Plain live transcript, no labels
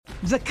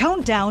The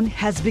countdown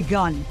has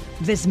begun.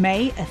 This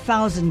May,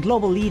 1,000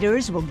 global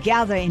leaders will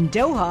gather in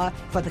Doha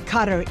for the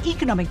Qatar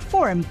Economic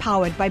Forum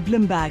powered by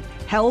Bloomberg,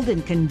 held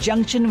in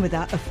conjunction with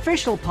our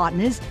official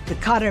partners, the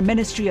Qatar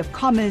Ministry of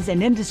Commerce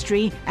and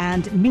Industry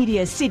and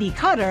Media City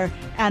Qatar,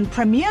 and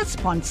premier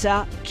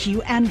sponsor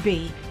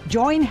QNB.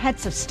 Join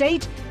heads of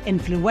state,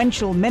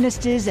 influential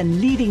ministers,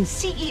 and leading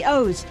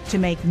CEOs to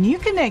make new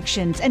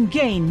connections and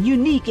gain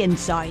unique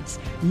insights.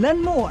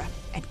 Learn more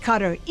at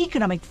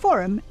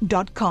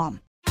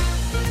QatarEconomicForum.com.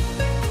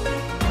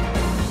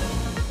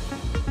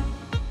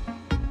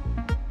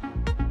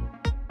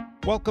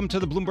 Welcome to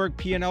the Bloomberg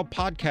P&L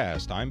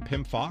podcast. I'm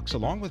Pim Fox,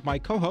 along with my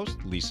co-host,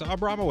 Lisa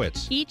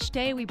Abramowitz. Each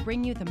day, we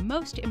bring you the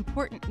most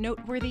important,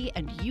 noteworthy,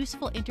 and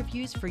useful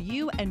interviews for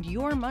you and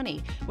your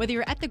money, whether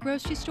you're at the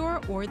grocery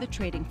store or the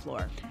trading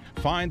floor.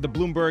 Find the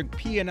Bloomberg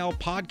P&L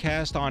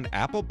podcast on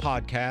Apple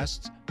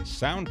Podcasts,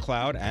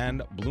 SoundCloud,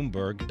 and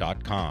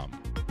Bloomberg.com.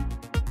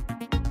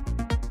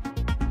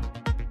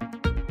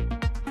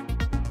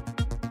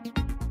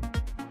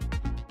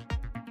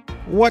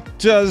 What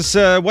does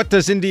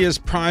India's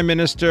Prime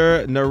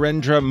Minister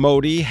Narendra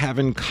Modi have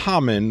in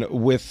common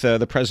with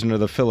the President of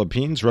the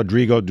Philippines,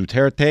 Rodrigo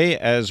Duterte,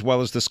 as well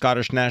as the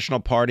Scottish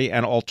National Party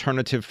and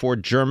Alternative for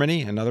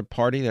Germany, another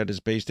party that is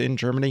based in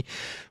Germany?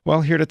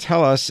 Well, here to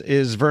tell us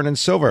is Vernon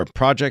Silver,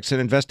 Projects and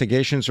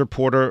Investigations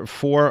reporter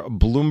for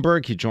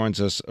Bloomberg. He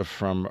joins us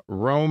from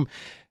Rome.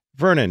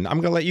 Vernon, I'm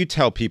going to let you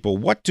tell people,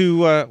 what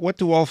do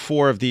all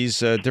four of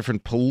these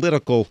different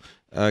political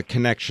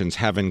connections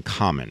have in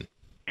common?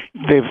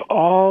 They've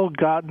all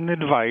gotten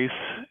advice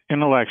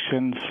in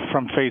elections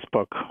from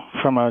Facebook,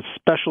 from a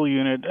special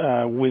unit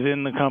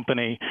within the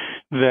company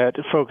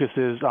that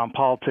focuses on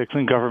politics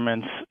and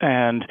governments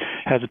and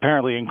has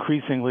apparently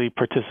increasingly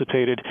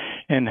participated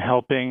in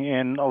helping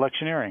in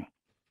electioneering.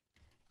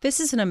 This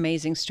is an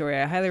amazing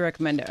story. I highly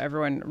recommend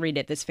everyone read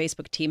it. This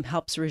Facebook team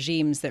helps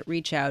regimes that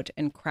reach out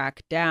and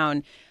crack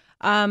down.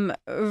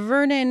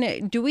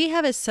 Vernon, do we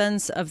have a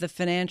sense of the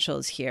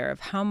financials here of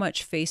how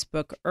much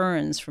Facebook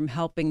earns from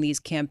helping these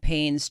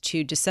campaigns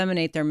to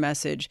disseminate their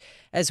message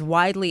as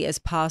widely as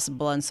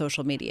possible on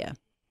social media?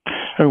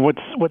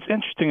 What's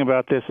interesting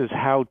about this is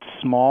how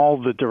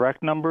small the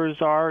direct numbers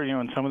are. You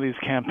know, in some of these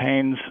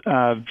campaigns,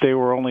 they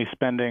were only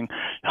spending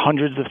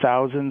hundreds of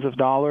thousands of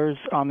dollars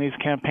on these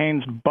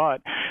campaigns.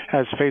 But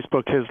as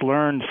Facebook has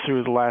learned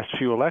through the last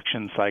few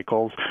election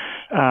cycles,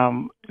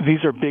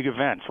 these are big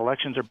events.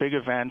 Elections are big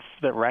events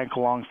that rank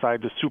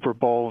alongside the Super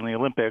Bowl and the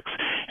Olympics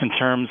in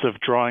terms of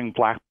drawing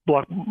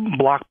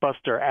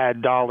blockbuster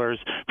ad dollars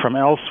from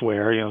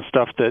elsewhere, you know,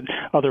 stuff that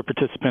other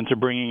participants are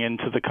bringing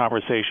into the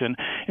conversation,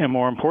 and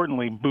more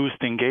importantly,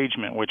 boost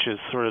engagement, which is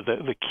sort of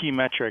the key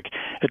metric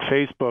at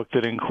Facebook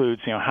that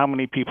includes, you know, how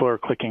many people are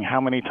clicking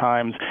how many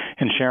times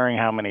and sharing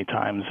how many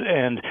times.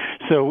 And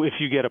so if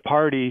you get a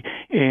party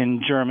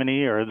in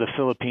Germany or the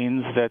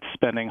Philippines that's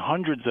spending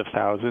hundreds of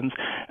thousands,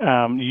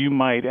 you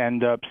might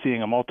end up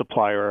seeing a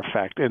multiplier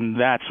effect, and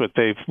that's what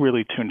they've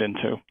really tuned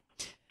into.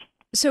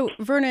 So,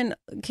 Vernon,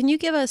 can you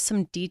give us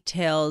some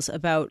details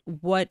about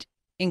what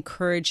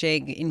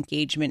encouraging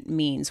engagement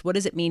means? What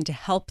does it mean to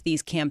help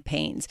these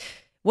campaigns?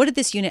 What did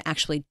this unit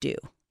actually do?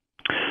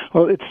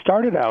 Well,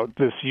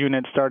 this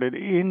unit started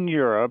in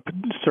Europe,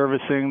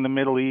 servicing the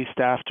Middle East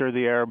after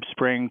the Arab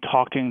Spring,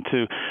 talking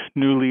to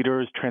new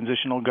leaders,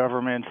 transitional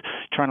governments,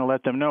 trying to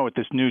let them know what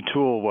this new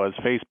tool was,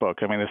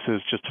 Facebook. I mean, this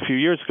is just a few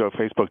years ago.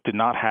 Facebook did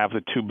not have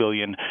the 2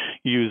 billion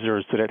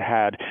users that it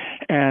had.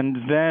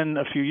 And then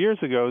a few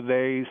years ago,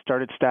 they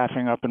started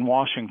staffing up in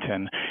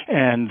Washington,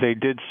 and they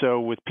did so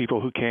with people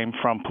who came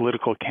from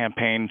political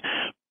campaign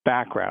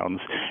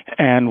backgrounds.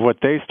 And what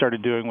they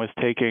started doing was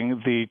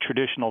taking the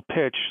traditional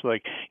pitch,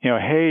 like, you know,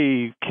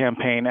 hey,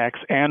 campaign X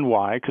and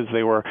Y, because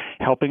they were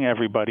helping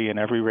everybody in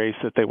every race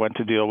that they went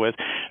to deal with.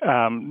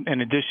 In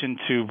addition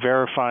to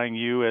verifying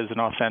you as an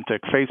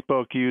authentic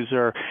Facebook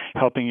user,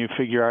 helping you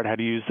figure out how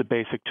to use the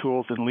basic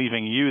tools and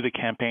leaving you, the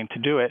campaign, to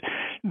do it,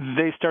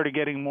 they started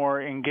getting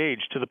more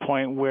engaged to the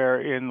point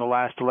where in the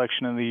last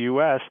election in the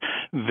U.S.,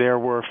 there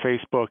were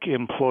Facebook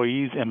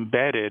employees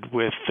embedded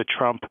with the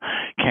Trump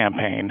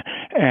campaign.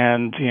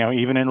 And, you know,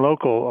 even in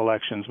local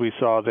elections, we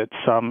saw that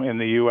some in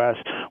the U.S.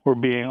 were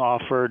being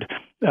offered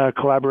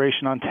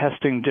collaboration on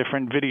testing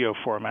different video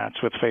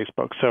formats with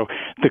Facebook. So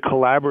the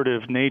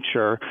collaborative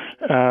nature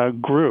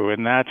grew,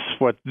 and that's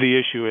what the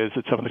issue is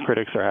that some of the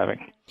critics are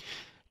having.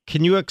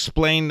 Can you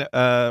explain,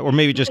 or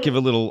maybe just give a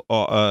little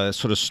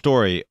sort of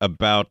story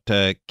about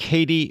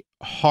Katie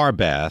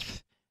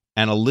Harbath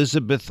and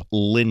Elizabeth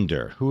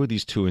Linder? Who are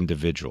these two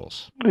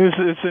individuals?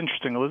 It's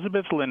interesting.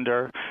 Elizabeth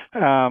Linder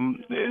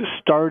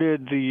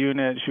started the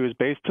unit. She was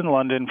based in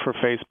London for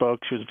Facebook.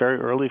 She was a very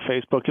early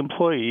Facebook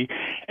employee,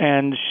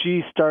 and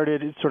she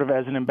started sort of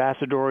as an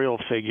ambassadorial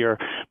figure,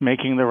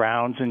 making the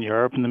rounds in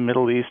Europe and the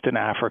Middle East and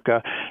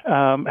Africa,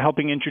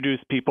 helping introduce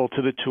people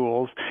to the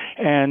tools,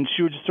 and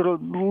she would just sort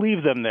of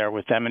leave them there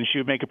with them, and she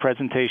would make a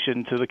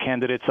presentation to the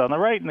candidates on the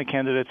right and the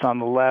candidates on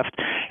the left,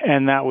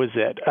 and that was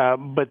it.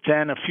 But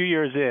then a few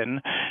years in,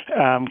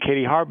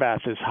 Katie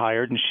Harbath is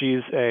hired, and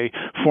she's a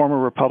former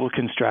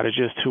Republican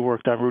strategist who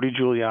worked on Rudy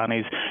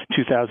Giuliani's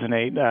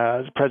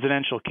 2008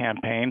 presidential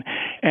campaign,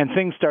 and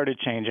things started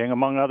changing.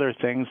 Among other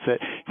things, that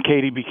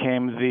Katie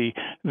became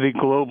the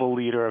global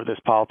leader of this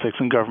politics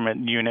and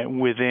government unit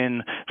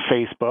within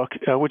Facebook,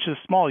 which is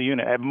a small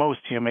unit at most,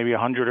 maybe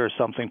 100 or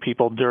something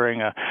people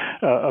during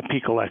a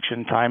peak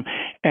election time.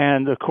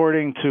 And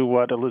according to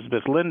what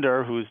Elizabeth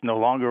Linder, who's no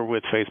longer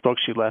with Facebook,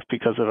 she left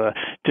because of a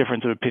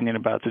difference of opinion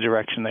about the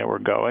direction they were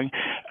going,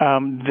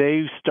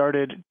 they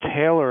started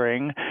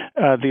tailoring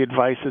the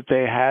advice that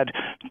they had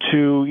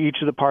to each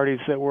of the parties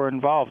that were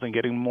involved and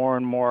getting more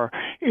and more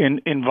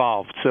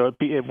involved. So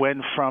it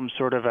went from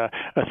sort of a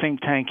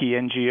think tanky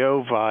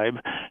NGO vibe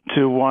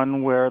to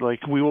one where,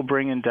 like, we will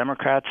bring in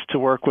Democrats to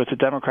work with the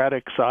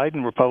Democratic side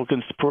and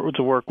Republicans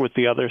to work with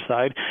the other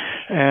side.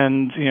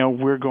 And,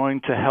 we're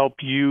going to help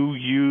you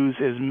use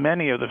as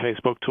many of the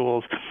Facebook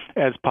tools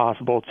as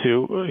possible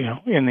to,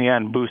 in the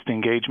end, boost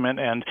engagement.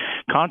 And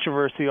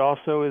controversy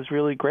also is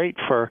really great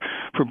for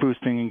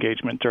boosting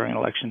engagement during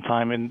election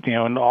time. And,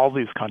 in all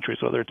these countries,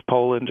 whether it's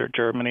Poland or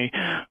Germany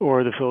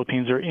or the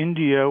Philippines or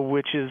India,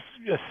 which is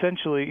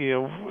essentially,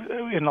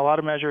 in a lot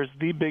of measures,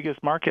 the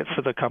biggest market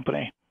for the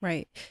company.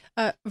 Right.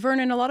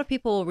 Vernon, a lot of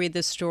people will read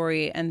this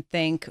story and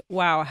think,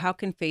 wow, how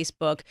can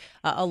Facebook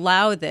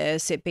allow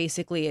this? It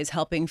basically is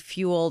helping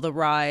fuel the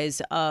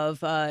rise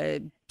of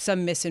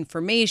some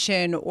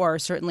misinformation or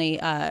certainly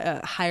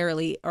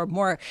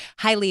more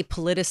highly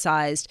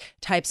politicized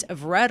types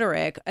of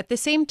rhetoric. At the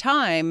same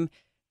time,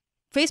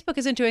 Facebook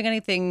isn't doing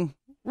anything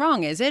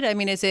wrong, is it? I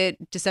mean, is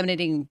it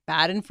disseminating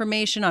bad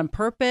information on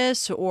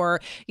purpose?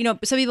 Or,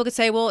 some people could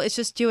say, well, it's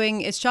just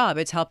doing its job.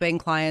 It's helping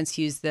clients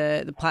use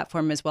the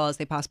platform as well as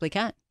they possibly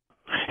can.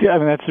 Yeah,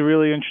 that's a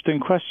really interesting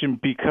question,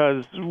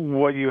 because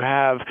what you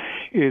have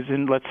is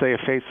in, let's say, a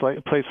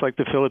place like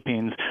the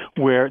Philippines,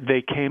 where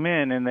they came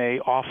in and they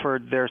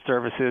offered their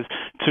services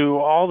to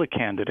all the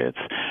candidates.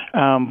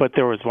 But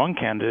there was one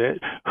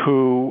candidate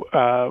who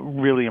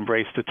really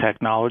embraced the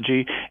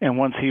technology, and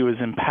once he was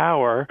in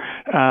power,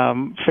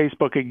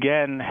 Facebook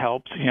again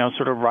helped,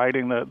 sort of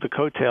riding the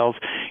coattails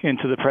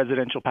into the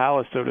presidential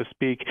palace, so to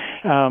speak,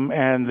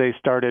 and they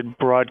started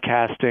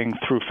broadcasting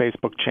through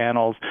Facebook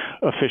channels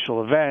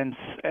official events.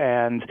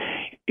 And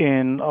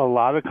in a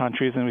lot of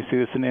countries, and we see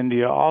this in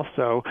India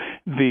also,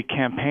 the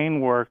campaign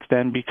work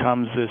then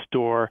becomes this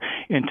door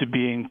into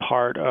being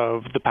part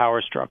of the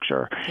power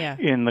structure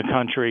in the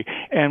country.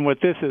 And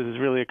what this is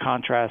really a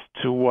contrast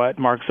to what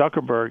Mark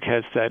Zuckerberg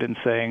has said in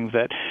saying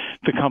that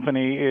the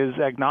company is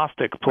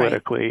agnostic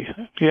politically.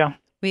 Right. Yeah.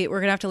 We're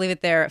going to have to leave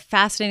it there.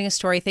 Fascinating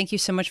story. Thank you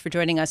so much for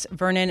joining us.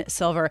 Vernon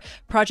Silver,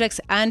 projects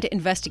and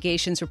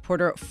investigations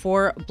reporter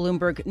for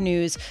Bloomberg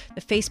News.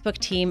 The Facebook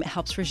team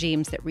helps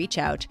regimes that reach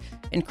out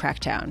and crack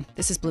down.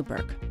 This is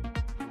Bloomberg.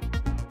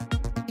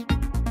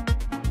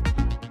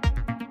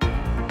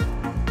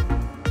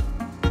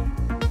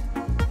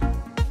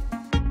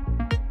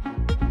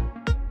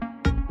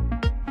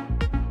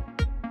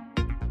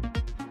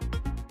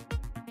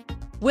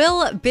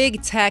 Will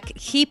big tech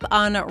keep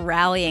on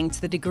rallying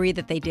to the degree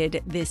that they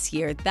did this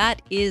year?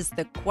 That is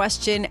the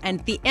question.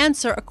 And the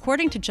answer,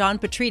 according to John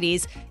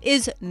Petrides,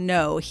 is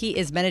no. He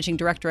is managing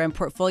director and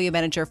portfolio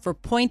manager for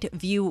Point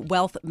View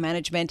Wealth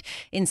Management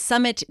in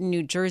Summit,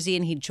 New Jersey.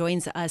 And he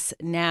joins us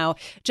now.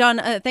 John,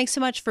 thanks so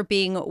much for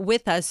being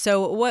with us.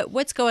 So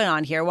what's going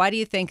on here? Why do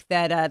you think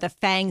that the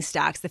FANG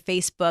stocks, the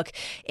Facebook,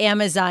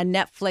 Amazon,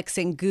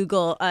 Netflix, and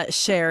Google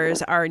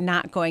shares are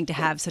not going to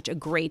have such a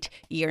great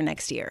year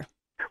next year?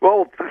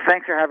 Well,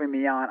 thanks for having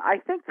me on. I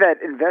think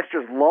that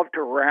investors love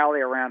to rally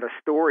around a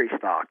story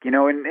stock. In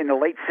the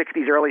late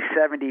 60s, early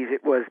 70s,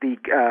 it was the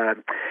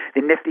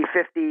Nifty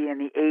 50. In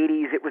the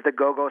 80s, it was the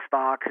go-go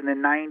stocks. In the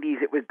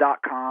 90s, it was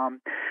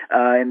 .com.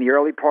 In the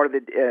early part of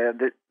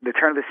the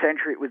turn of the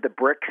century, it was the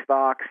BRIC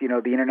stocks,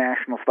 the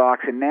international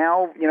stocks. And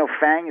now,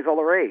 FANG is all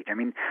the rage. I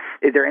mean,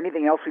 is there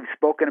anything else we've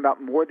spoken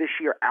about more this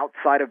year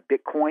outside of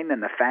Bitcoin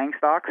than the FANG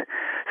stocks?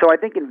 So I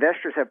think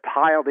investors have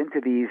piled into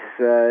these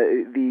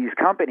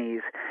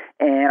companies,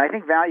 and I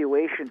think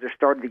valuations are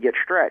starting to get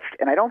stretched.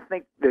 And I don't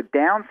think the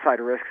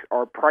downside risks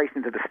are priced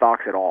into the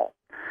stocks at all.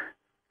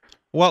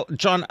 Well,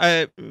 John,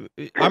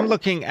 I'm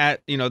looking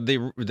at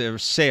their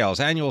sales,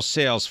 annual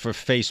sales for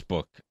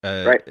Facebook,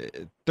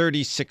 right.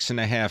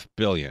 $36.5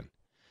 billion,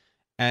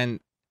 and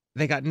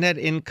they got net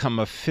income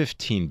of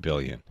 $15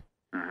 billion.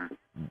 Mm-hmm.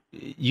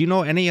 You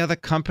know any other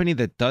company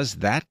that does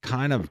that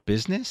kind of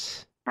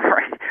business?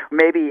 Right.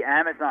 Maybe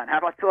Amazon. How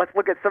about, let's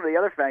look at some of the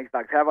other FANG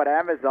stocks. How about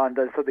Amazon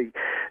does something?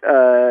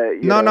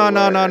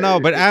 No.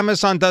 But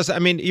Amazon does. I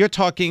mean, you're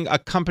talking a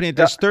company that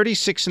does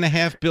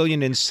 $36.5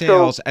 billion in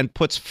sales and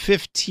puts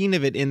 15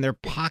 of it in their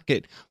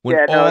pocket when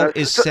all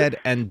is said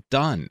and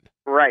done.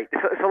 Right.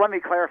 So let me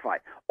clarify.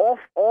 All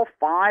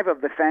five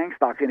of the FANG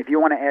stocks, and if you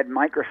want to add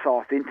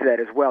Microsoft into that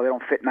as well, they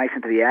don't fit nice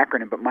into the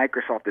acronym, but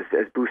Microsoft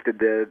has boosted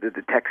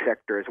the tech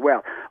sector as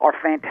well, are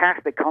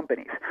fantastic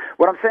companies.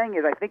 What I'm saying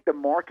is I think the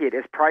market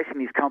is pricing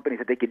these companies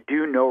that they could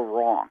do no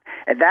wrong.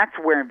 And that's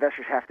where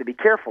investors have to be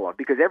careful of,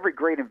 because every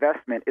great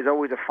investment is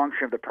always a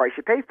function of the price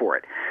you pay for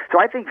it. So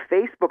I think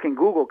Facebook and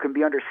Google can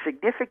be under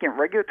significant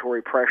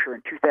regulatory pressure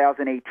in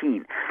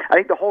 2018. I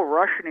think the whole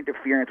Russian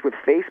interference with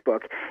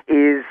Facebook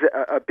is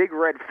a big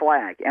red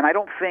flag, and I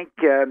don't think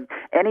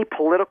any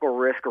political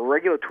risk or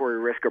regulatory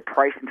risk are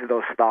priced into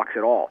those stocks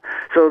at all.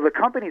 So the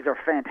companies are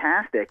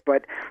fantastic,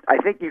 but I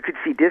think you could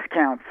see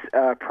discounts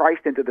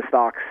priced into the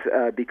stocks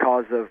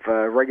because of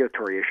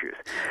regulatory issues.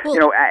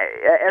 Well,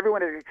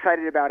 everyone is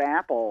excited about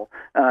Apple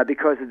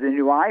because of the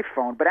new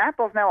iPhone, but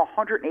Apple's now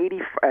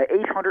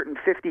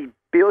 $850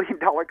 billion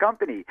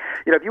company.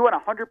 If you want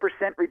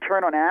 100%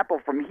 return on Apple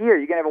from here,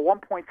 you're going to have a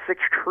 $1.6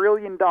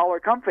 trillion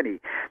company.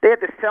 They have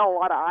to sell a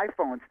lot of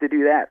iPhones to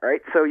do that,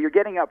 right? So you're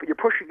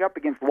pushing up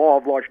against law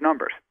of large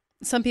numbers.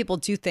 Some people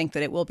do think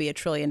that it will be a $1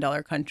 trillion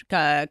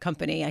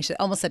company. I should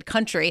almost said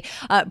country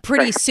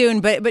pretty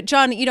soon. But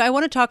John, I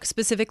want to talk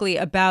specifically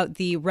about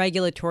the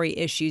regulatory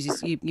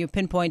issues. You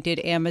pinpointed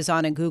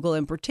Amazon and Google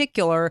in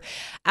particular.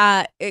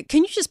 Can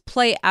you just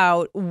play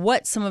out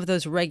what some of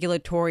those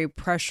regulatory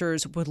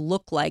pressures would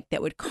look like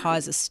that would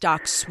cause a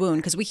stock swoon?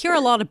 Because we hear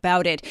a lot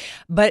about it,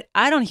 but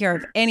I don't hear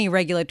of any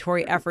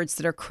regulatory efforts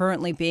that are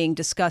currently being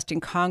discussed in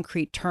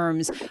concrete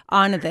terms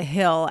on the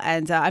Hill,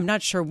 and I'm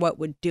not sure what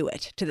would do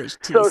it to these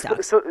stocks.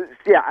 So,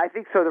 I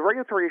think so. The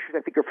regulatory issues, I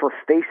think, are for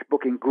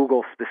Facebook and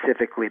Google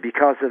specifically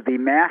because of the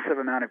massive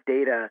amount of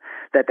data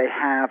that they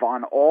have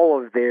on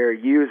all of their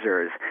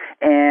users.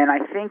 And I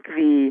think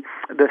the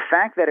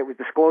fact that it was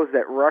disclosed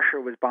that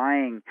Russia was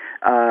buying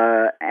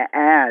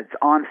ads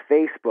on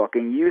Facebook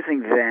and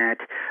using that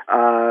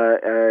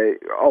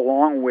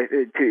along with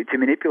to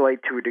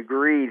manipulate to a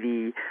degree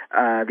the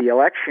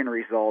election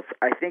results,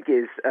 I think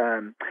is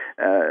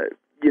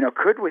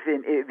could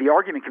the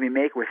argument can be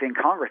made within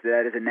Congress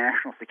that is a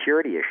national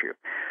security issue.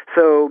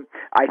 So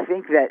I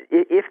think that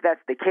if that's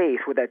the case,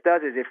 what that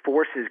does is it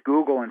forces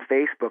Google and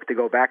Facebook to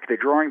go back to the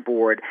drawing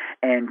board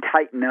and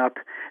tighten up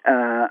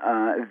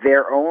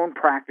their own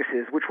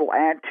practices, which will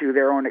add to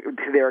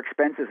their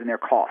expenses and their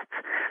costs.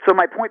 So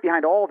my point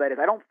behind all of that is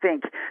I don't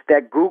think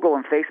that Google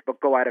and Facebook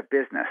go out of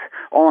business.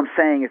 All I'm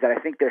saying is that I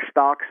think their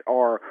stocks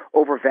are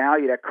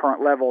overvalued at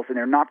current levels and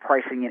they're not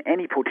pricing in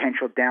any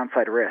potential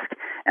downside risk.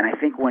 And I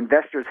think when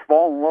investors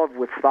fall in love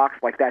with stocks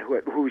like that,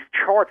 whose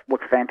charts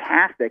look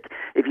fantastic,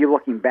 if you're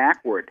looking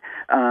backward,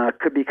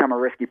 could become a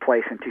risky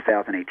place in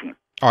 2018.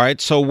 All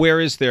right, so where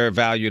is there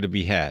value to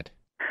be had?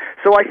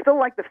 So I still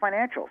like the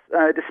financials,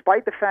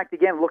 despite the fact,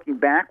 again, looking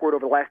backward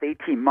over the last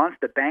 18 months,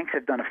 the banks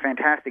have done a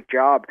fantastic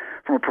job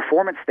from a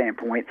performance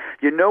standpoint.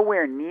 You're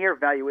nowhere near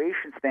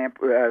valuation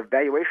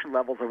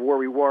levels of where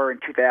we were in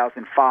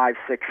 2005,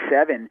 6,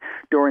 7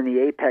 during the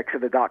apex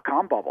of the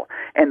dot-com bubble.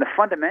 And the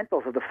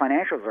fundamentals of the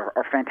financials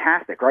are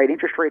fantastic, right?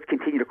 Interest rates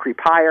continue to creep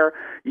higher.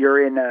 You're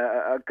in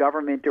a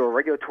government or a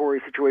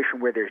regulatory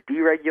situation where there's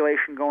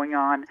deregulation going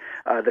on.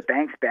 The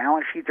banks'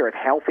 balance sheets are as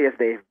healthy as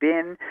they've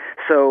been.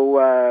 So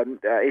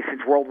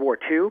since World War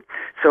II.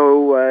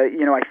 So,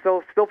 I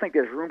still think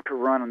there's room to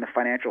run on the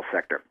financial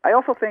sector. I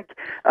also think,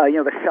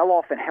 the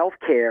sell-off in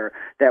healthcare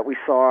that we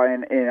saw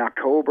in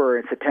October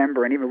and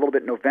September and even a little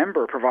bit in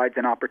November provides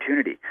an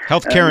opportunity.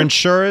 Healthcare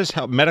insurers,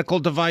 medical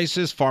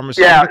devices, pharmaceuticals.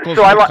 Yeah,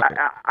 so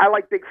I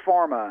like big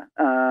pharma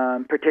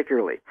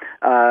particularly.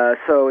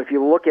 So if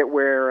you look at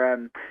where,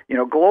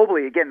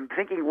 globally, again,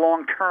 thinking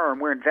long-term,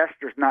 we're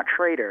investors, not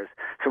traders.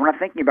 So we're not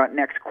thinking about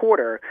next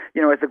quarter.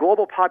 As the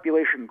global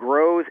population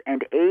grows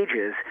and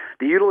ages,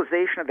 the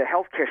utilization of the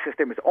healthcare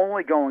system is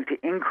only going to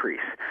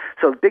increase.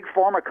 So big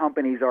pharma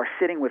companies are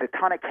sitting with a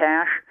ton of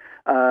cash.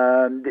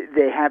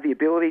 They have the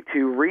ability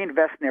to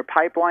reinvest in their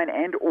pipeline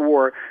and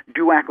or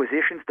do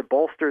acquisitions to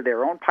bolster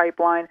their own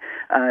pipeline.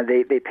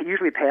 They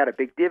usually pay out a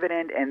big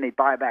dividend and they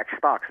buy back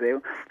stocks.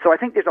 So I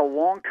think there's a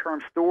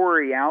long-term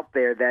story out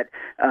there that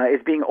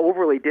is being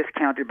overly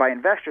discounted by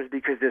investors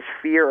because there's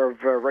fear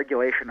of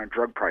regulation on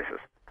drug prices.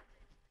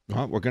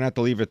 Well, we're going to have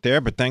to leave it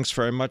there, but thanks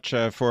very much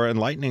for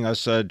enlightening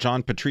us.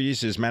 John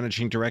Patrice is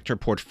Managing Director,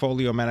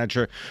 Portfolio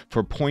Manager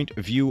for Point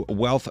View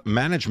Wealth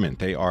Management.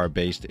 They are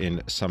based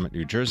in Summit,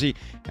 New Jersey,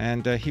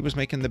 and he was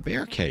making the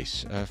bear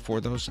case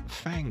for those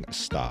FANG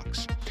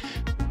stocks.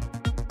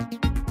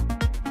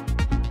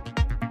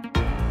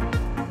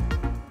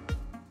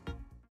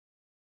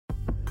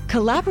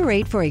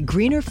 Collaborate for a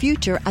greener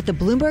future at the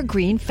Bloomberg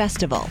Green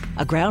Festival,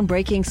 a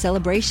groundbreaking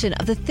celebration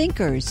of the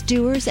thinkers,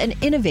 doers, and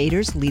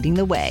innovators leading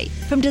the way.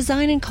 From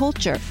design and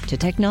culture to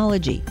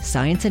technology,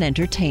 science, and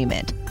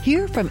entertainment.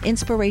 Hear from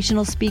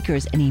inspirational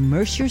speakers and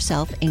immerse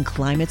yourself in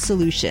climate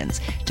solutions.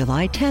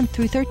 July 10th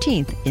through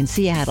 13th in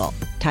Seattle.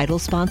 Title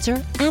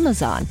sponsor,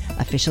 Amazon.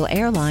 Official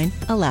airline,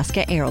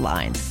 Alaska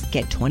Airlines.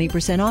 Get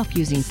 20% off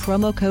using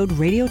promo code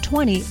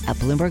radio20 at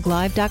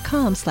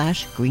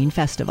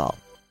BloombergLive.com/greenfestival.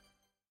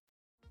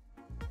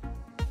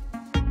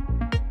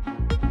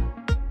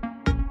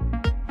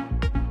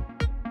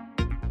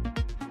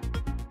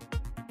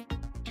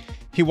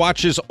 He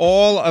watches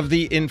all of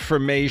the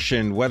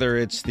information, whether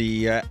it's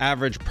the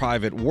average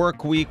private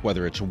work week,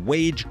 whether it's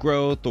wage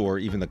growth, or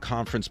even the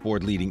Conference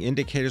Board leading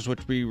indicators,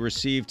 which we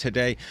received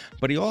today.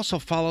 But he also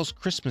follows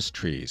Christmas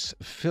trees.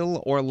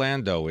 Phil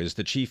Orlando is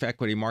the Chief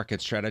Equity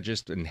Market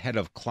Strategist and Head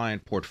of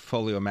Client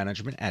Portfolio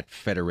Management at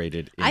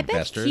Federated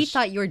Investors. I bet he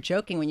thought you were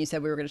joking when you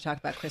said we were going to talk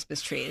about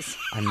Christmas trees.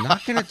 I'm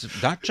not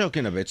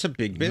joking about it. It's a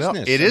big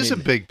business. No, it is a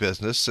big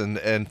business,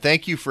 and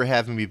thank you for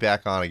having me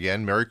back on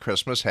again. Merry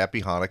Christmas,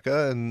 Happy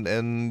Hanukkah,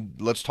 and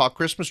let's talk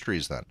Christmas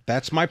trees then.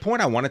 That's my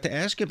point. I wanted to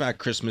ask you about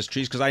Christmas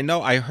trees because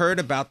I heard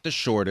about the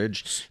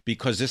shortage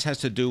because this has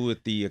to do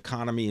with the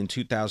economy in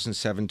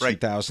 2007, right.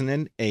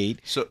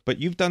 2008. But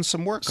you've done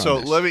some work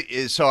on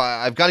this.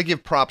 I've got to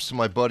give props to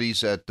my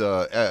buddies at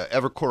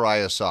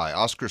Evercore ISI.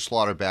 Oscar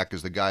Slaughterback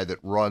is the guy that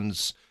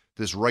runs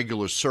this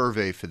regular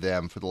survey for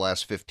them for the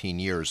last 15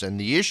 years. And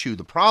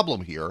the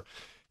problem here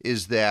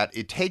is that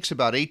it takes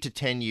about 8 to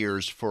 10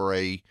 years for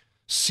a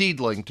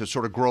seedling to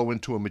sort of grow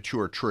into a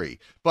mature tree.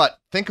 But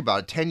think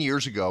about it, 10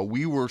 years ago,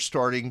 we were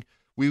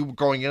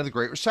going into the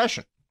Great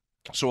Recession.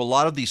 So a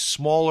lot of these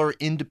smaller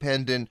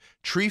independent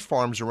tree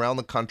farms around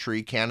the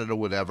country, Canada,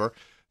 whatever,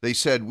 they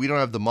said, we don't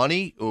have the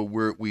money, or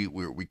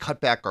we cut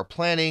back our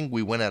planning,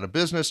 we went out of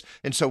business.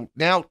 And so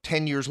now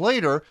 10 years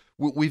later,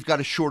 we've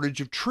got a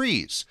shortage of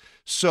trees.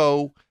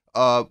 So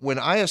when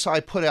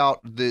ISI put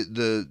out they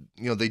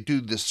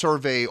do the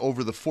survey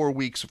over the 4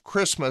 weeks of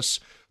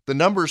Christmas, the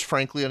numbers,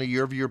 frankly, on a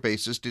year-over-year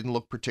basis didn't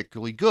look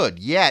particularly good.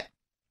 Yet,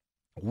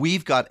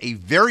 we've got a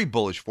very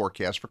bullish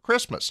forecast for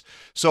Christmas.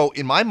 So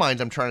in my mind,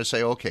 I'm trying to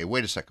say, okay,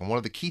 wait a second. One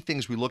of the key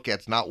things we look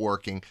at is not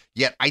working,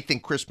 yet I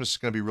think Christmas is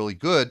going to be really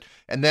good.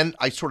 And then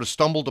I sort of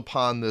stumbled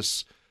upon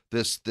this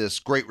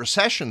Great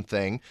Recession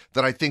thing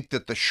that I think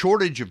that the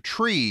shortage of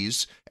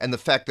trees and the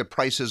fact that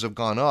prices have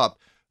gone up,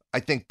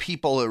 I think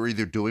people are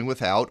either doing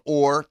without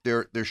or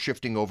they're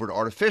shifting over to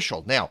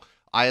artificial. Now,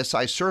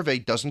 ISI survey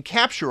doesn't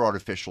capture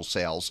artificial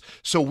sales,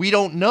 so we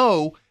don't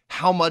know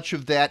how much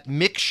of that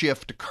mix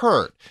shift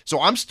occurred. So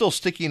I'm still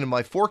sticking to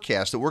my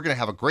forecast that we're going to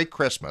have a great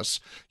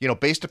Christmas.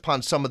 Based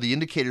upon some of the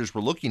indicators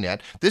we're looking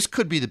at, this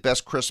could be the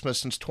best Christmas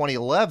since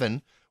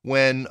 2011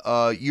 when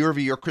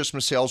year-over-year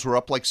Christmas sales were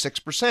up like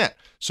 6%.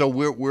 So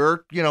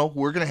we're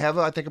going to have,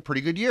 I think, a pretty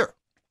good year.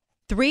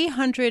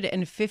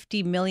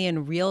 350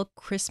 million real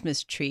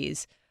Christmas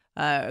trees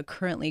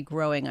currently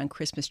growing on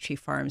Christmas tree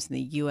farms in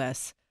the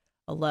U.S.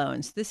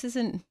 alone. So this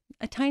isn't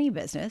a tiny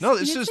business. No,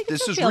 this is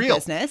real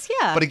business.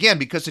 Yeah. But again,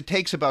 because it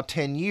takes about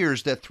 10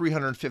 years, that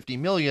 350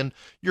 million,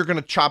 you're going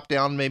to chop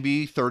down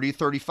maybe 30,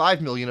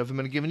 35 million of them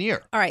in a given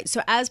year. All right.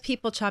 So as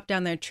people chop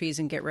down their trees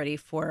and get ready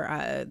for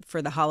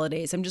the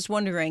holidays, I'm just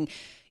wondering,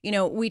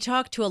 we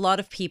talk to a lot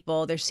of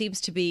people. There seems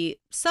to be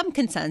some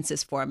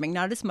consensus forming,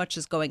 not as much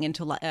as going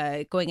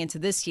into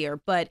this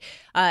year, but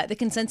the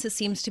consensus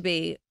seems to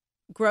be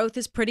growth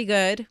is pretty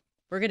good.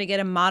 We're going to get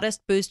a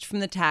modest boost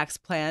from the tax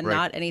plan, right.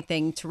 Not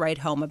anything to write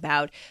home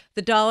about.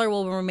 The dollar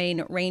will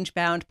remain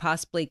range-bound,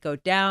 possibly go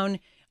down.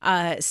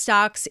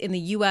 Stocks in the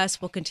U.S.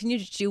 will continue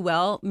to do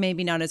well,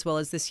 maybe not as well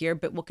as this year,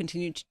 but will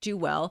continue to do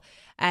well.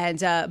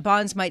 And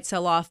bonds might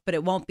sell off, but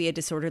it won't be a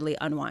disorderly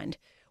unwind.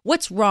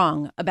 What's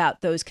wrong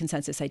about those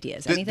consensus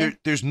ideas? Anything?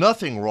 There's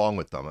nothing wrong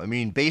with them. I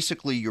mean,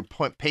 basically, you're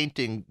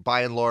painting,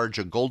 by and large,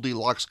 a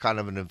Goldilocks kind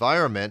of an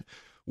environment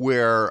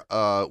where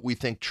we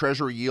think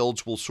Treasury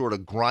yields will sort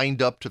of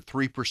grind up to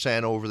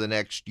 3% over the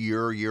next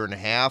year and a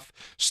half.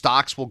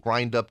 Stocks will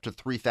grind up to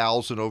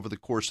 3,000 over the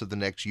course of the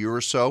next year or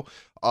so.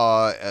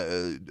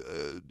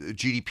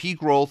 GDP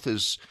growth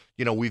is,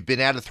 we've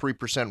been at a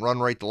 3% run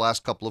rate the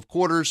last couple of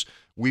quarters.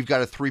 We've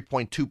got a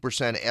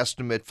 3.2%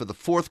 estimate for the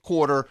fourth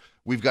quarter.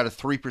 We've got a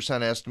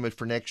 3% estimate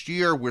for next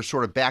year. We're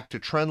sort of back to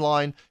trend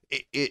line.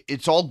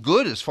 It's all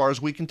good as far as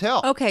we can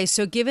tell. Okay,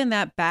 so given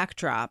that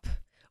backdrop,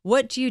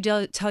 what do you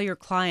tell your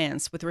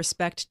clients with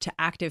respect to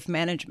active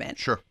management?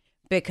 Sure.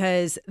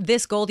 Because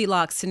this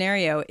Goldilocks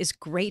scenario is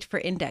great for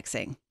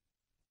indexing.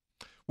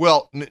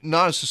 Well, not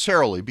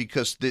necessarily,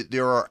 because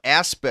there are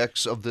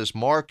aspects of this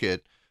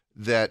market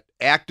that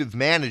active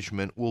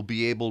management will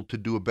be able to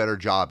do a better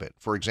job in.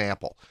 For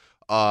example,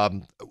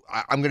 I'm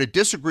going to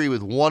disagree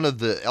with one of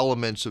the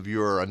elements of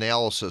your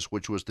analysis,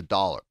 which was the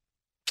dollar.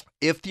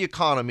 If the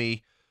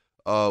economy,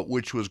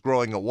 which was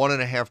growing at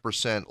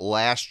 1.5%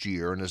 last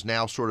year and is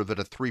now sort of at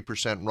a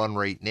 3% run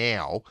rate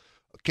now,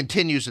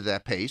 continues at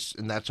that pace,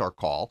 and that's our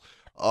call.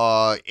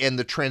 And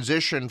the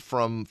transition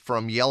from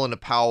Yellen to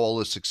Powell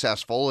is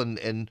successful,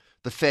 and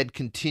the Fed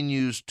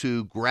continues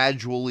to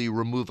gradually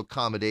remove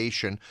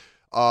accommodation.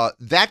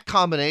 That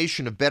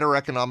combination of better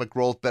economic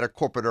growth, better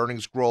corporate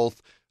earnings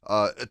growth,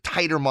 a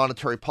tighter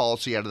monetary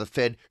policy out of the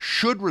Fed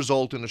should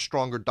result in a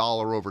stronger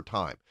dollar over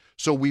time.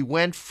 So we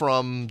went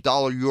from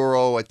dollar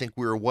euro, I think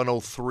we were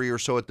 103 or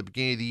so at the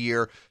beginning of the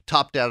year,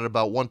 topped out at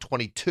about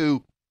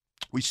 122.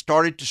 We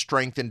started to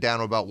strengthen down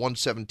to about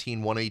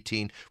 117,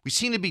 118. We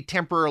seem to be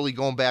temporarily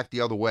going back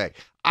the other way.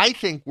 I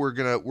think we're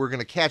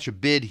gonna catch a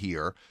bid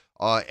here,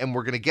 and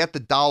we're gonna get the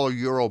dollar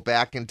euro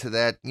back into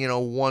that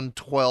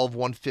 112,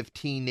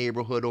 115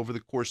 neighborhood over the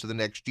course of the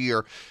next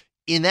year.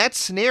 In that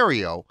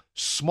scenario,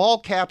 small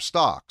cap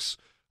stocks,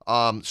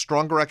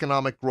 stronger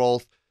economic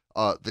growth,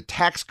 the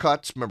tax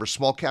cuts, remember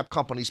small cap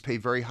companies pay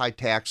very high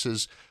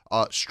taxes,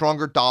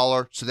 stronger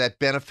dollar, so that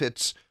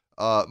benefits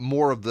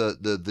more of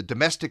the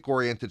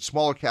domestic-oriented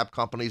smaller cap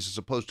companies as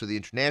opposed to the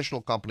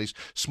international companies.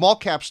 Small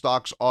cap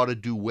stocks ought to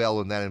do well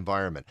in that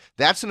environment.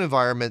 That's an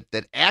environment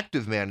that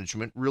active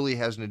management really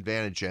has an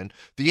advantage in.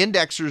 The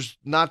indexers,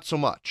 not so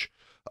much.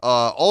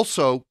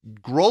 Also,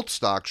 growth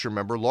stocks,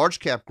 remember, large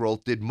cap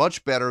growth did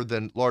much better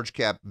than large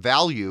cap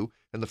value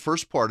in the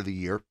first part of the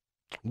year.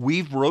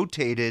 We've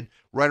rotated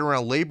right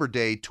around Labor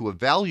Day to a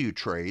value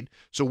trade.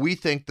 So we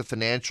think the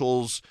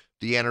financials,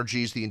 the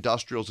energies, the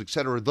industrials, et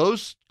cetera,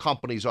 those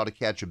companies ought to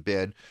catch a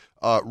bid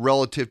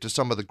relative to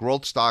some of the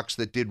growth stocks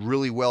that did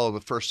really well in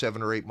the first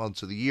 7 or 8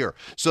 months of the year.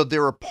 So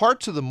there are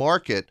parts of the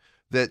market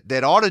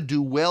that ought to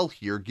do well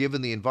here,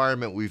 given the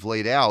environment we've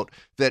laid out,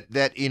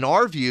 that in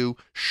our view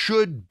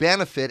should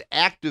benefit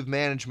active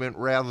management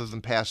rather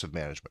than passive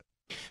management.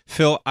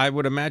 Phil, I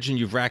would imagine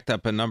you've racked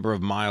up a number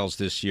of miles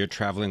this year,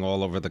 traveling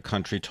all over the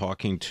country,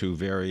 talking to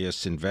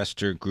various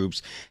investor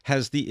groups.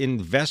 Has the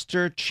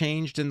investor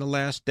changed in the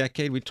last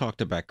decade? We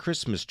talked about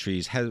Christmas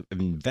trees. Have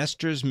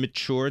investors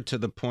matured to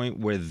the point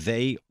where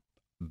they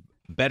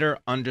better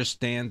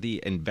understand the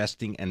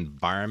investing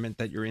environment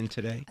that you're in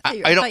today?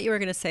 I thought you were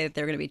going to say that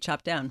they're going to be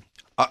chopped down.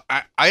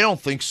 I don't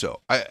think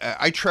so.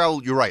 I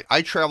travel. You're right.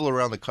 I travel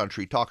around the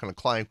country talking to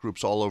client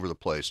groups all over the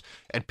place,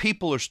 and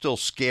people are still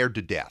scared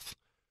to death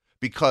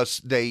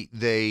because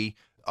they're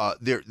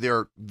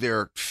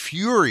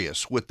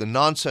furious with the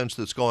nonsense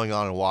that's going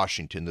on in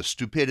Washington, the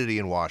stupidity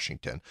in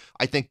Washington.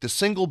 I think the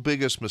single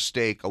biggest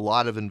mistake a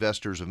lot of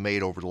investors have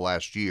made over the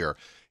last year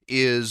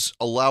is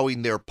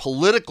allowing their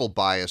political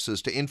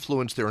biases to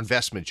influence their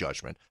investment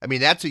judgment. I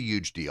mean, that's a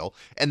huge deal.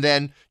 And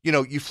then,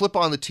 you flip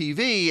on the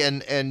TV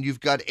and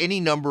you've got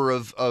any number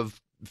of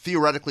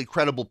theoretically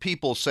credible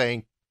people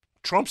saying,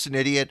 Trump's an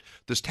idiot,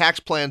 this tax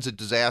plan's a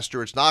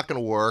disaster, it's not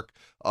going to work,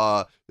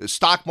 the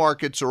stock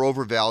markets are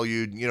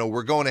overvalued,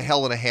 we're going to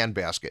hell in a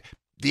handbasket.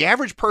 The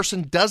average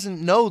person doesn't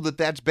know that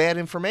that's bad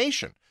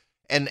information.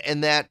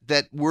 And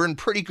that we're in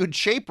pretty good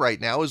shape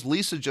right now, as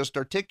Lisa just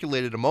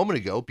articulated a moment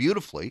ago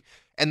beautifully,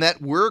 and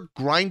that we're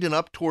grinding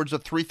up towards a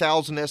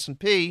 3,000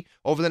 S&P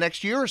over the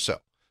next year or so.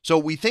 So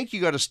we think you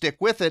got to stick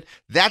with it.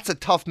 That's a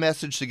tough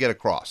message to get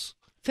across.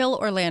 Phil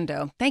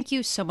Orlando, thank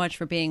you so much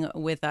for being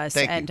with us.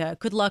 Thank you.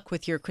 Good luck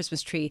with your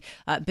Christmas tree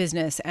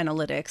business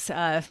analytics.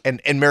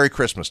 And Merry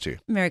Christmas to you.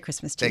 Merry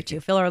Christmas to you, too.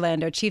 you. Phil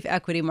Orlando, Chief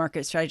Equity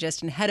Market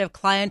Strategist and Head of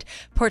Client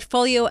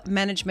Portfolio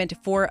Management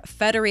for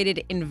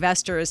Federated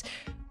Investors.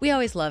 We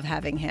always love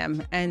having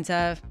him. And,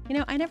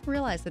 I never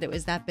realized that it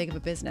was that big of a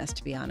business,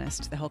 to be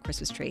honest, the whole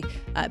Christmas tree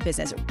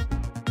business.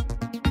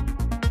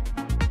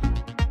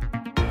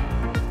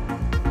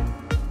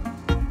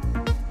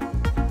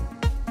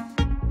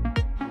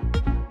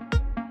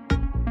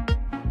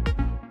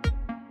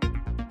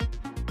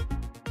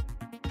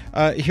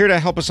 Here to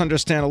help us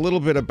understand a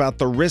little bit about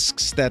the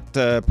risks that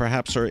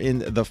perhaps are in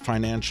the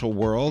financial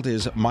world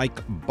is Mike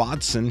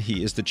Bodson.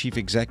 He is the Chief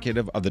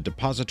Executive of the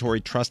Depository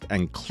Trust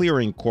and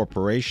Clearing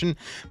Corporation.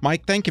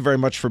 Mike, thank you very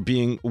much for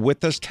being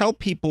with us. Tell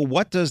people,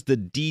 what does the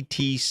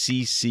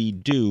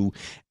DTCC do?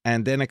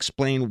 And then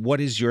explain,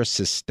 what is your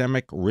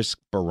systemic risk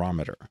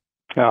barometer?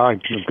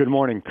 Good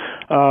morning.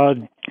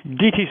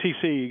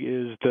 DTCC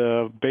is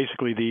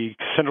basically the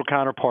central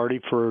counterparty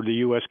for the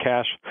U.S.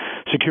 cash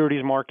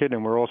securities market,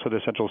 and we're also the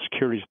central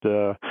securities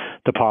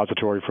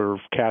depository for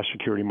cash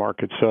security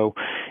markets. So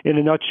in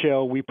a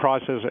nutshell, we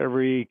process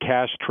every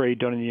cash trade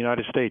done in the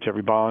United States,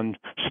 every bond,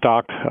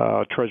 stock,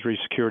 treasury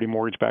security,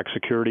 mortgage-backed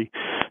security.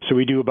 So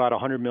we do about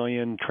 100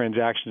 million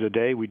transactions a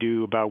day. We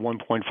do about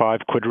 $1.5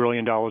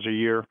 quadrillion a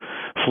year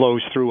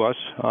flows through us.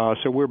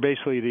 So we're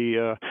basically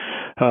the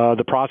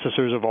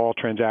processors of all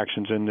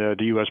transactions in the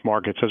U.S.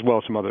 markets, as well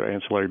as some other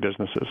ancillary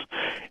businesses.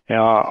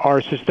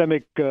 Our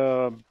systemic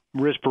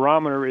risk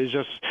barometer is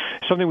just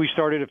something we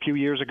started a few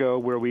years ago,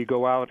 where we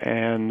go out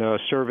and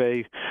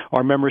survey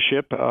our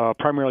membership,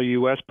 primarily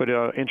U.S., but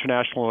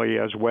internationally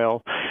as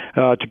well,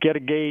 to get a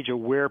gauge of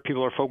where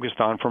people are focused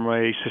on from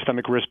a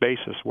systemic risk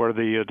basis. What are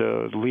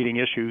the leading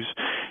issues?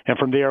 And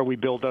from there, we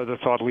build other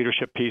thought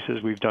leadership pieces.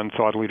 We've done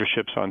thought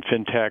leaderships on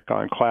fintech,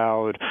 on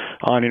cloud,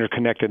 on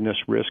interconnectedness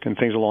risk, and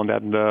things along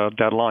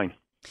that line.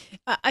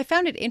 I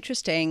found it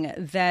interesting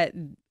that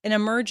an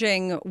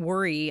emerging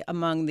worry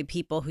among the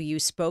people who you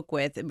spoke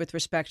with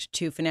respect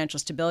to financial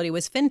stability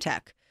was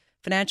fintech,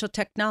 financial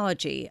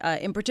technology.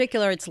 In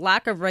particular, its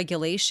lack of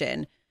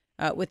regulation,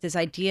 with this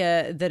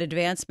idea that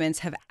advancements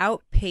have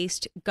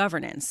outpaced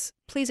governance.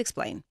 Please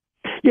explain.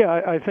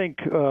 Yeah, I think,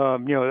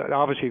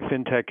 obviously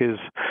fintech is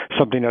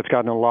something that's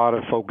gotten a lot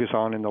of focus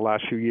on in the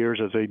last few years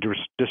as a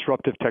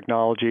disruptive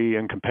technology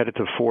and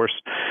competitive force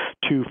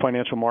to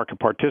financial market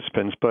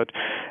participants. But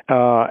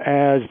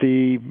as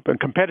the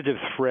competitive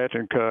threat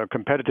and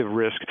competitive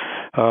risk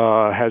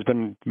has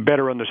been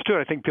better understood,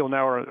 I think people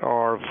now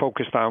are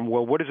focused on,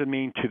 well, what does it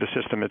mean to the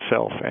system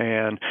itself,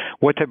 and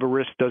what type of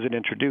risk does it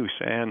introduce?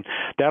 And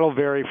that'll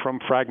vary from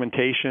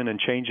fragmentation and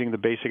changing the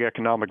basic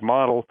economic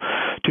model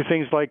to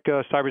things like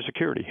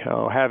cybersecurity,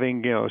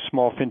 having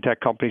small fintech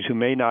companies who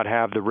may not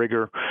have the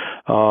rigor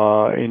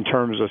in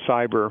terms of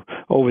cyber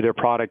over their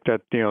product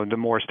that the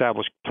more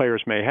established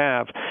players may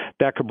have.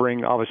 That could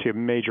bring obviously a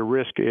major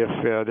risk if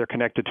they're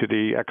connected to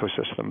the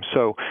ecosystem.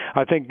 So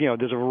I think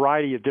there's a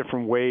variety of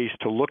different ways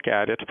to look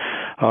at it,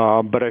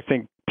 but I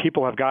think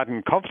people have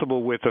gotten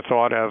comfortable with the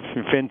thought of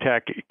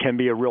fintech can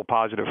be a real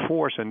positive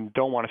force and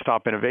don't want to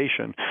stop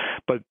innovation,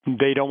 but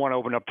they don't want to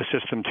open up the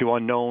system to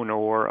unknown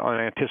or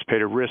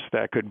unanticipated risks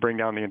that could bring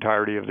down the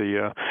entirety of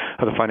the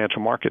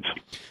financial markets.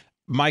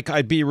 Mike,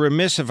 I'd be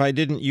remiss if I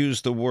didn't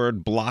use the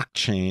word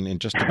blockchain in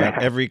just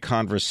about every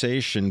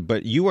conversation,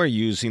 but you are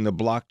using the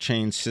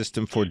blockchain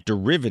system for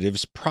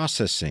derivatives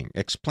processing.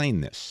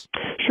 Explain this.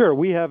 Sure.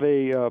 We have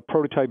a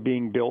prototype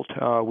being built.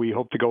 We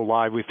hope to go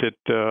live with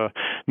it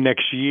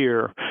next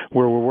year,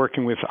 where we're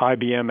working with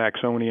IBM,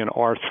 Axonian,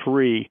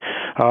 R3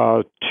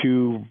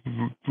 to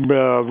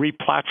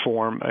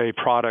re-platform a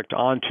product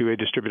onto a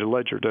distributed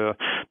ledger. The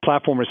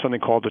platform is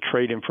something called the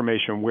Trade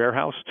Information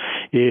Warehouse.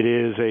 It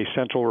is a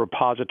central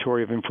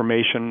repository of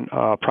information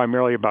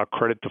primarily about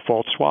credit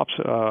default swaps.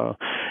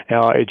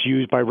 It's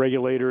used by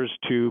regulators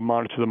to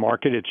monitor the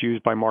market. It's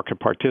used by market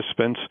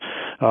participants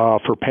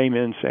for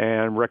payments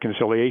and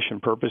reconciliation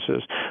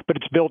purposes. But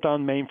it's built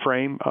on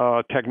mainframe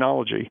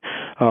technology.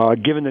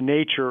 Given the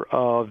nature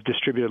of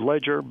distributed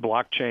ledger,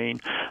 blockchain,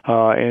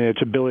 and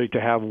its ability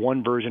to have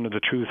one version of the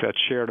truth that's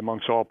shared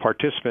amongst all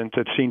participants,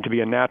 it seemed to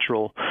be a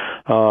natural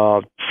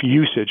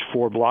usage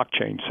for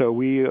blockchain. So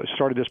we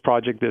started this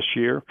project this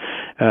year,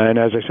 and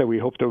as I said, we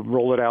hope to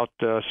roll it out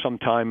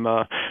sometime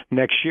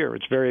next year.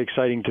 It's very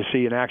exciting to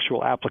see an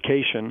actual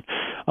application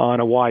on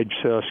a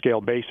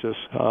wide-scale basis.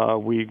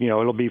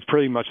 It'll be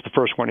pretty much the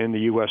first one in the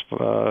U.S.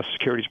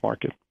 Securities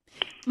market.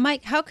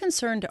 Mike, how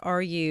concerned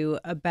are you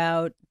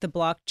about the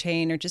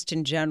blockchain or just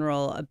in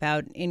general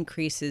about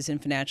increases in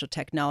financial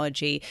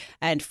technology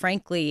and,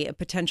 frankly, a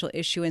potential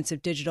issuance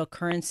of digital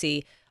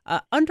currency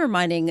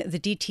undermining the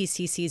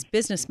DTCC's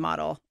business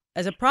model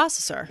as a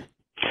processor?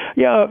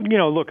 Yeah,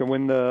 look,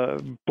 when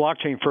the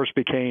blockchain first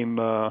became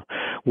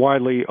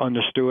widely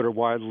understood or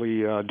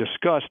widely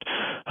discussed,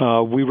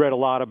 we read a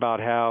lot about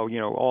how,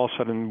 all of a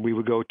sudden we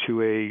would go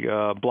to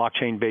a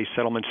blockchain-based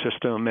settlement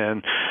system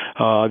and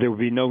there would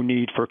be no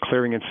need for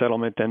clearing and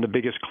settlement, and the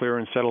biggest clearer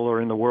and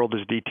settler in the world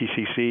is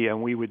DTCC,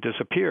 and we would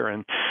disappear.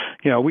 And,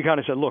 we kind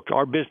of said, look,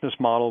 our business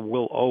model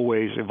will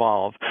always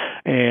evolve.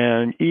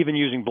 And even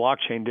using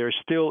blockchain, there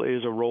still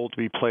is a role to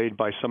be played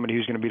by somebody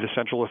who's going to be the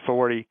central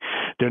authority.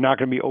 They're not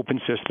going to be open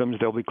systems.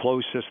 They'll be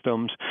closed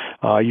systems.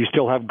 You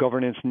still have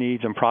governance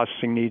needs and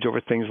processing needs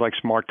over things like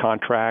smart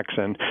contracts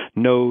and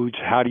nodes.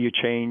 How do you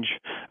change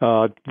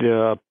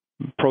the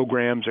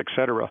programs, et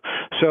cetera.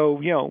 So,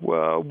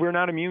 we're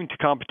not immune to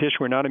competition.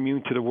 We're not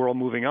immune to the world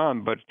moving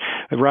on. But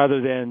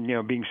rather than,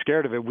 being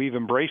scared of it, we've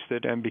embraced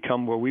it and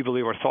become what we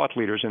believe are thought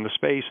leaders in the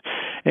space.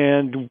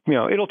 And,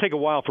 it'll take a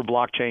while for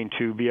blockchain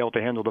to be able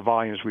to handle the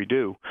volumes we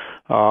do.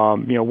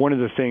 One of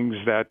the things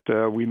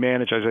that we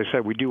manage, as I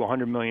said, we do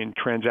 100 million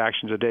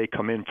transactions a day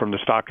come in from the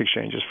stock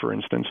exchanges, for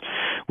instance.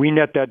 We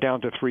net that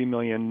down to 3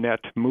 million net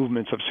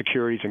movements of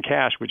securities and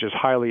cash, which is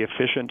highly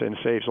efficient and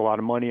saves a lot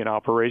of money and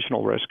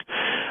operational risk.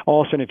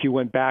 Also, if you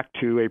went back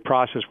to a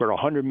process where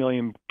 100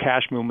 million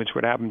cash movements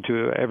would happen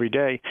to every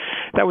day,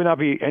 that would not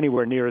be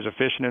anywhere near as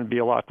efficient and be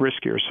a lot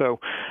riskier. So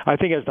I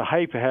think as the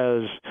hype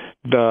has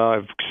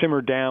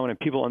simmered down and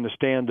people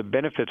understand the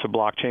benefits of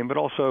blockchain, but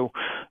also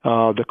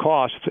the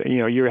cost,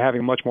 you're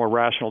having much more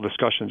rational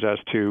discussions as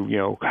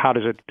to, how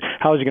is it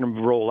going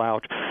to roll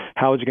out,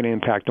 how is it going to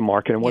impact the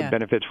market, and what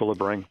benefits will it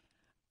bring.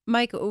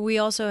 Mike, we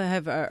also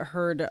have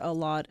heard a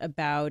lot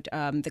about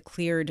the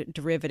cleared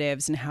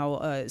derivatives and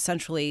how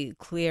centrally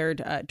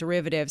cleared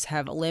derivatives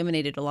have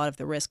eliminated a lot of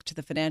the risk to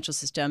the financial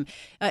system.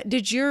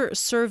 Did your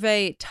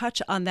survey touch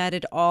on that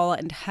at all,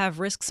 and have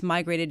risks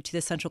migrated to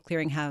the central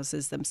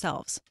clearinghouses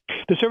themselves?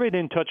 The survey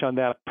didn't touch on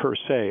that per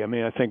se. I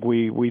mean, I think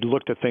we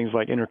looked at things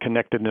like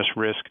interconnectedness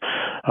risk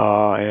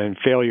and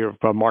failure of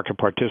a market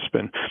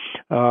participant.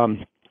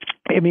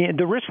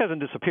 The risk hasn't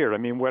disappeared.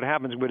 What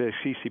happens with a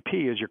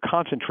CCP is you're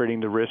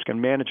concentrating the risk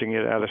and managing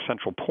it at a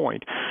central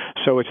point.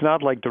 So it's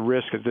not like the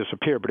risk has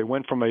disappeared, but it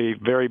went from a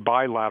very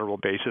bilateral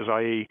basis,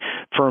 i.e.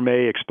 firm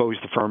A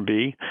exposed to firm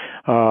B,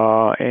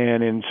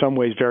 and in some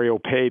ways very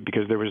opaque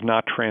because there was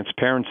not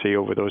transparency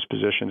over those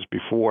positions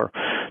before,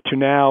 to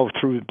now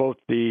through both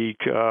the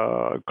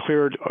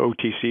cleared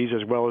OTCs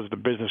as well as the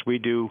business we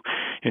do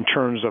in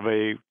terms of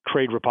a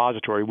trade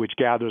repository, which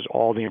gathers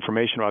all the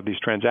information about these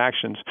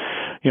transactions.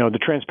 The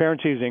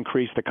transparency has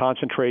increased, the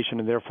concentration,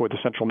 and therefore the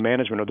central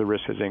management of the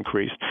risk has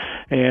increased.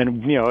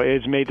 And,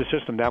 it's made the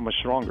system that much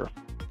stronger.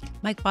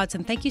 Mike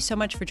Bodson, thank you so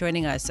much for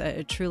joining us.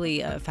 A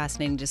truly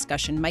fascinating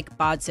discussion. Mike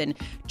Bodson,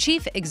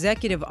 Chief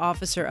Executive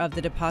Officer of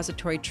the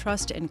Depository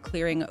Trust and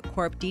Clearing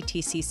Corp,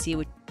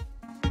 DTCC.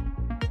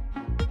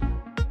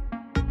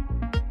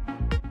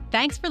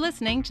 Thanks for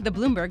listening to the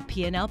Bloomberg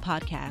P&L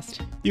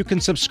podcast. You can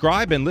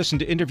subscribe and listen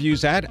to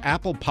interviews at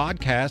Apple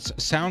Podcasts,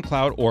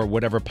 SoundCloud, or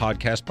whatever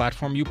podcast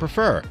platform you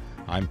prefer.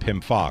 I'm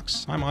Pim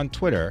Fox. I'm on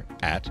Twitter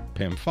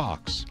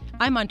 @PimFox.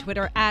 I'm on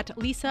Twitter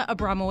 @Lisa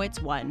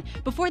Abramowitz1.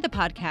 Before the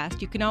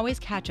podcast, you can always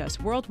catch us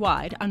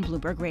worldwide on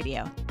Bloomberg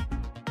Radio.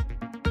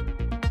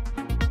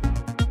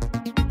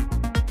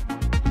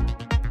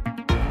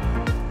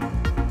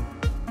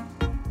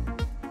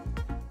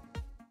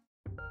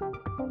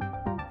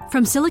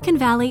 From Silicon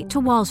Valley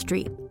to Wall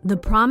Street, the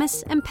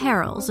promise and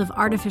perils of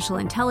artificial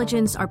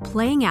intelligence are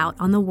playing out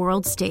on the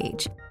world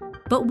stage.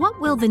 But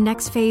what will the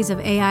next phase of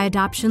AI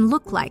adoption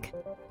look like?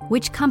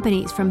 Which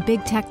companies from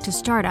big tech to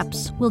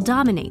startups will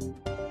dominate?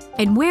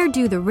 And where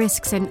do the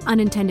risks and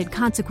unintended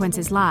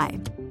consequences lie?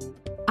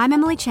 I'm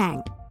Emily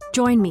Chang.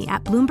 Join me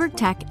at Bloomberg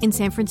Tech in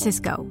San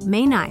Francisco,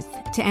 May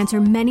 9th, to answer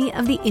many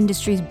of the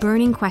industry's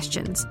burning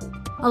questions,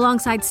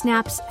 alongside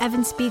Snap's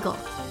Evan Spiegel,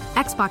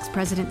 Xbox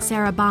President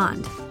Sarah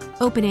Bond,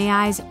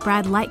 OpenAI's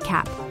Brad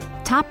Lightcap,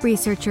 top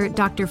researcher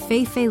Dr.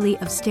 Fei-Fei Li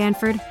of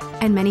Stanford,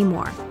 and many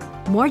more.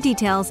 More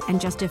details and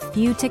just a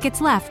few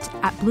tickets left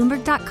at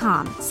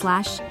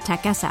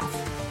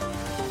Bloomberg.com/TechSF.